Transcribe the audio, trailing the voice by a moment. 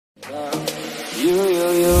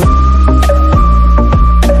You.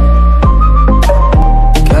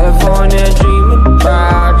 California dreaming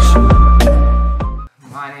about you.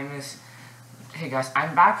 My name is. Hey guys,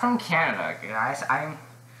 I'm back from Canada, guys. I'm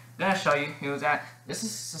gonna show you that this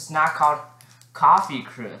is a snack called Coffee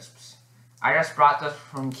Crisps. I just brought this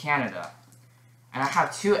from Canada, and I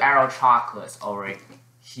have 2 Aero chocolates over here.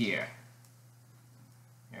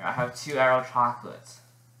 Here, I have 2 Aero chocolates.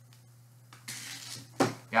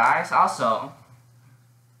 Guys, also,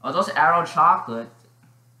 those Aero chocolate,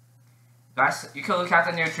 guys, you can look at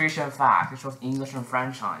the nutrition fact. It shows English and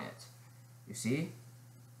French on it. You see?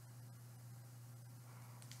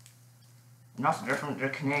 And also, they're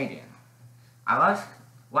Canadian. I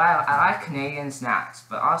like Canadian snacks,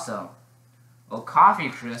 but also, Coffee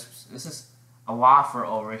Crisps. This is a wafer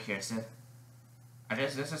over here. So,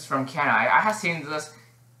 this is from Canada. I have seen this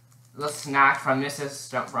snack from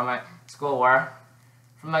my school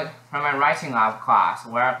from my writing lab class,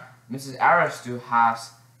 where Mrs. Aristu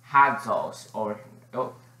had those over.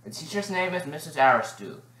 The teacher's name is Mrs.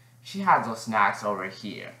 Aristu. She had those snacks over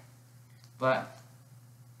here, but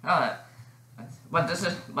this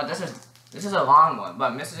is a long one.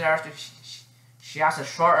 But Mrs. Aristu, she has a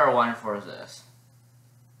shorter one for this.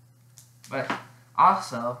 But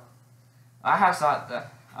also, I have thought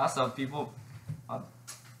that also if you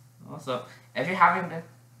haven't been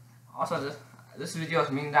this video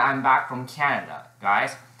means that I'm back from Canada,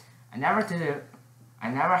 guys. I never did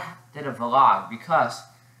a vlog because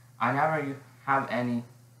I never have any.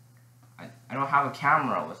 I don't have a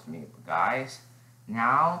camera with me, guys.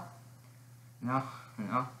 Now, never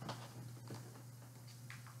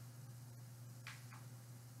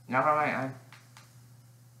mind.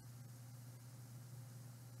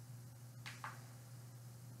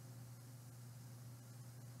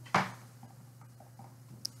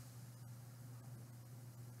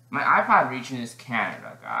 My iPod region is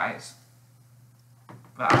Canada, guys.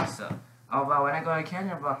 But also, but when I go to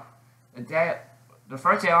Canada, the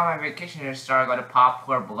first day on my vacation is I go to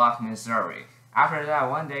Poplar Bluff, Missouri. After that,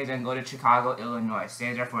 one day, then go to Chicago, Illinois.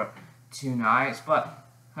 Stay there for 2 nights. But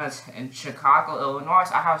in Chicago,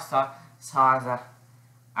 Illinois, I have saw that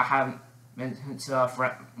I have been to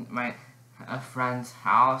a friend's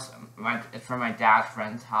house, from my dad's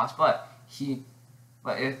friend's house. But he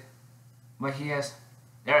has.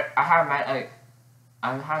 There, I have met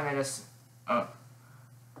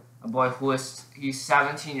a boy he's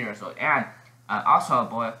 17 years old, and also a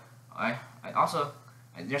boy.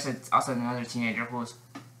 There's also another teenager who's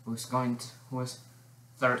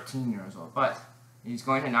 13 years old, but he's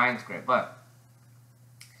going to 9th grade. But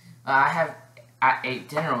I ate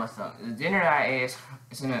dinner with them. The dinner I ate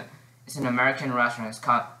is an American restaurant. It's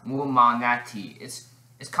called Mumanati.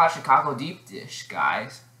 It's called Chicago Deep Dish,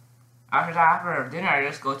 guys. After dinner, I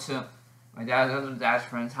just go to my dad's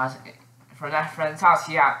friend's house. From that friend's house,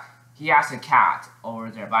 he has a cat over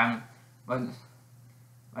there, but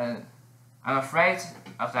I'm afraid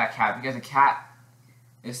of that cat because the cat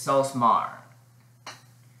is so smart.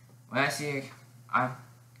 When I see I'm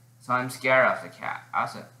scared of the cat.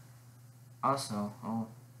 Also,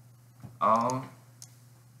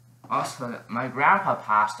 my grandpa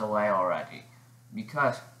passed away already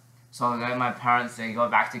So then my parents, they go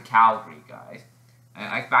back to Calgary, guys. And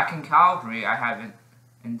like back in Calgary, I have been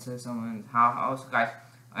into someone's house, guys.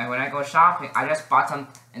 Like when I go shopping, I just bought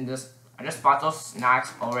those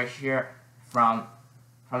snacks over here from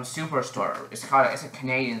Superstore. It's a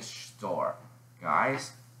Canadian store,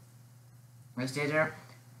 guys. I stayed there.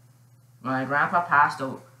 My grandpa passed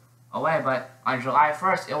away, but on July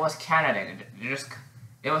 1st, it was Canada.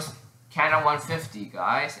 It was Canada 150,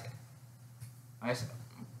 guys.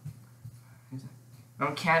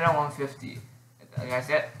 From Canada 150. Like I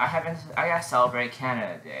said, I gotta celebrate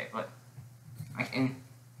Canada Day, but like in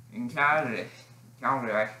Calgary,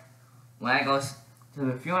 when I go to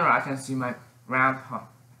the funeral, I can see my grandpa.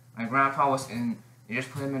 My grandpa was in. They just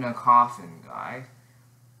put him in a coffin, guys.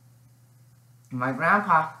 My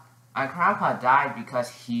grandpa died because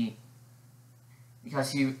he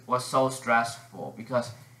was so stressful,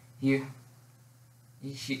 because he's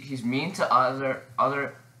mean to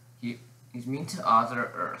he's mean to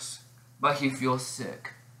other Earths, but he feels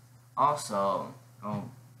sick. Also, when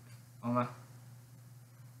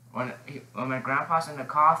my grandpa's in the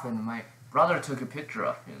coffin, my brother took a picture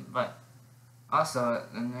of him. But also,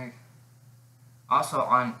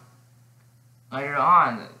 later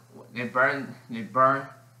on, they burned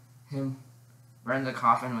the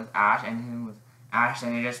coffin with ash, and him with ash,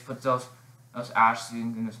 and they just put those ashes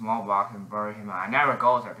in a small box and bury him. I never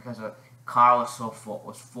go there because the car was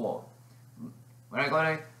full. When I go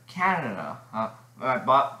to Canada,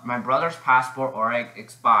 my brother's passport already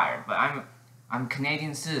expired, but I'm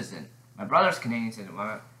Canadian citizen. My brother's Canadian citizen.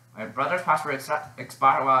 My brother's passport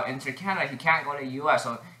expired while entering Canada. He can't go to the U.S.,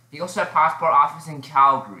 so he goes to the passport office in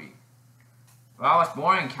Calgary. Well, I was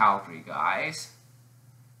born in Calgary, guys.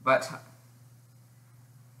 But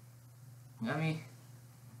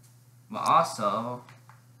also,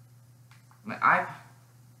 my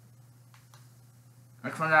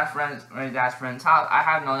from my dad's friend's house, I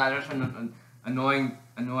have known that there's an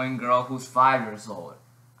annoying girl who's 5 years old,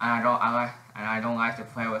 and I don't like to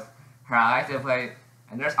play with her. I like to play,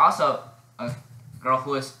 and there's also a girl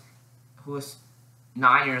who is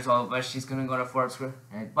 9 years old, but she's gonna go to fourth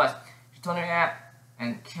grade. But she told me that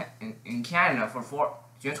in Canada for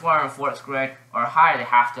students who are in fourth grade or higher, they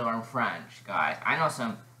have to learn French, guys. I know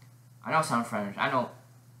some French. I know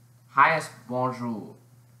hi is bonjour.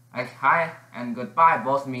 Like hi and goodbye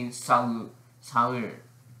both mean salut.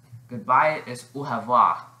 Goodbye is au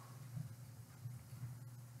revoir.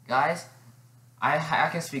 Guys, I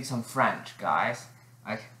can speak some French, guys.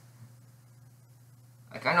 Like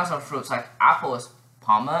I know some fruits, like apple is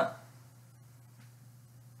pomme.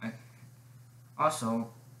 Also,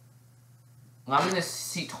 lemon is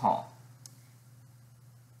citron.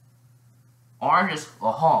 Orange is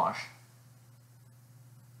orange.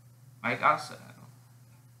 Like also,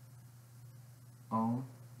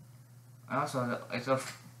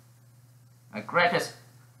 grape is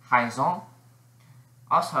raisin.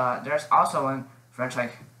 Also, there's also in French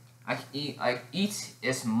eat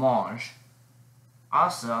is mange.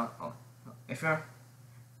 Also, if you're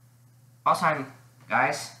also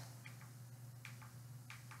guys.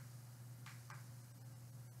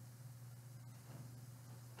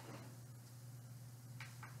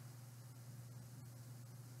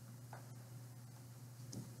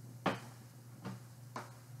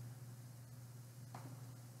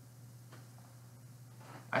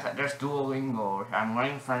 I said there's Duolingo. I'm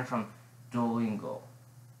learning French from Duolingo.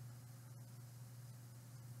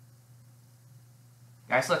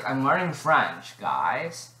 Guys, look, I'm learning French,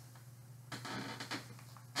 guys.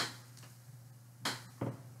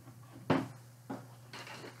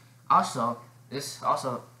 Also,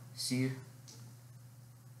 see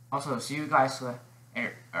you guys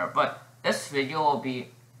later. But this video will be,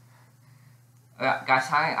 guys.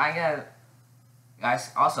 I'm gonna.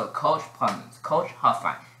 Guys, also Coach Clemens, Coach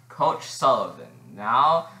Huffine, Coach Sullivan.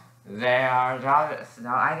 Now I'm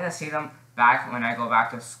gonna see them back when I go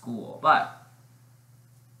back to school. But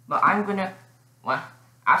I'm gonna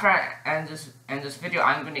after I end this video,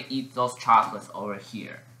 I'm gonna eat those chocolates over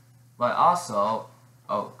here. But also,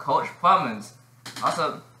 Coach Clemens.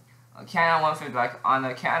 Also, Canada 150. Like on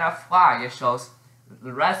the Canada flag, it shows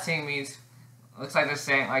the red thing means looks like the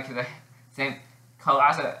same color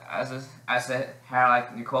as the hair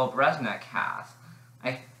like Nicole Brezhnev has.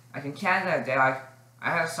 Like in Canada,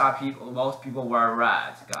 most people wear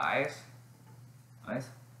red, guys.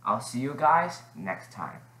 I'll see you guys next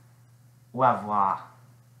time. Au revoir.